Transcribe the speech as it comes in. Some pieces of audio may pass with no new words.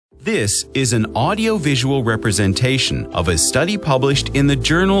This is an audio-visual representation of a study published in the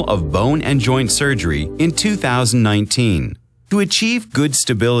Journal of Bone and Joint Surgery in 2019. To achieve good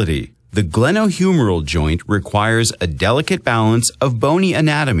stability, the glenohumeral joint requires a delicate balance of bony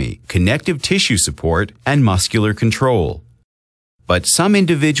anatomy, connective tissue support, and muscular control. But some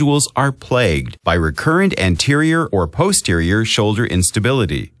individuals are plagued by recurrent anterior or posterior shoulder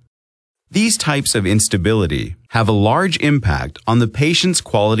instability. These types of instability have a large impact on the patient's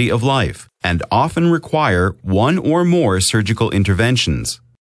quality of life and often require one or more surgical interventions.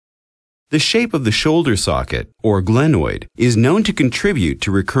 The shape of the shoulder socket, or glenoid, is known to contribute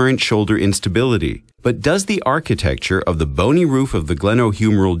to recurrent shoulder instability, but does the architecture of the bony roof of the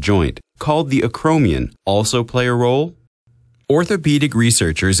glenohumeral joint, called the acromion, also play a role? Orthopedic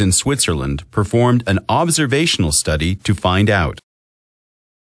researchers in Switzerland performed an observational study to find out.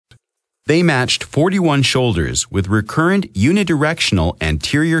 They matched 41 shoulders with recurrent unidirectional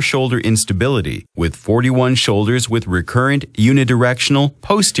anterior shoulder instability with 41 shoulders with recurrent unidirectional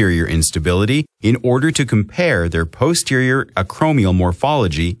posterior instability in order to compare their posterior acromial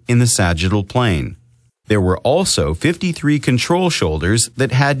morphology in the sagittal plane. There were also 53 control shoulders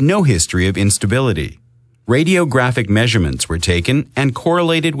that had no history of instability. Radiographic measurements were taken and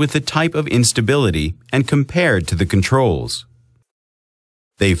correlated with the type of instability and compared to the controls.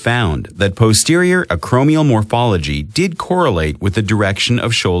 They found that posterior acromial morphology did correlate with the direction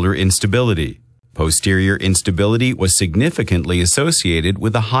of shoulder instability. Posterior instability was significantly associated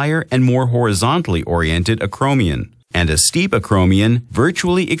with a higher and more horizontally oriented acromion, and a steep acromion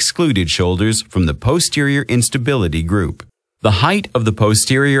virtually excluded shoulders from the posterior instability group. The height of the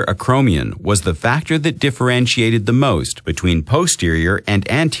posterior acromion was the factor that differentiated the most between posterior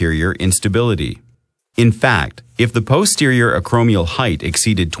and anterior instability. In fact, if the posterior acromial height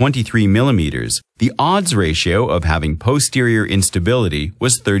exceeded 23 millimeters, the odds ratio of having posterior instability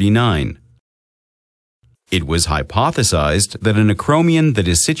was 39. It was hypothesized that an acromion that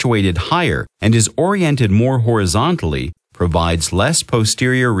is situated higher and is oriented more horizontally provides less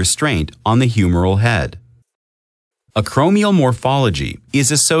posterior restraint on the humeral head. Acromial morphology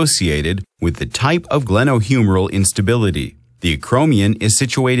is associated with the type of glenohumeral instability. The acromion is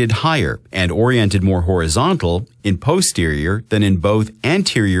situated higher and oriented more horizontal in posterior than in both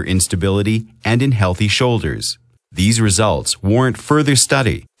anterior instability and in healthy shoulders. These results warrant further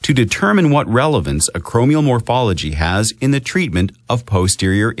study to determine what relevance acromial morphology has in the treatment of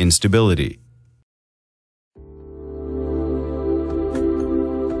posterior instability.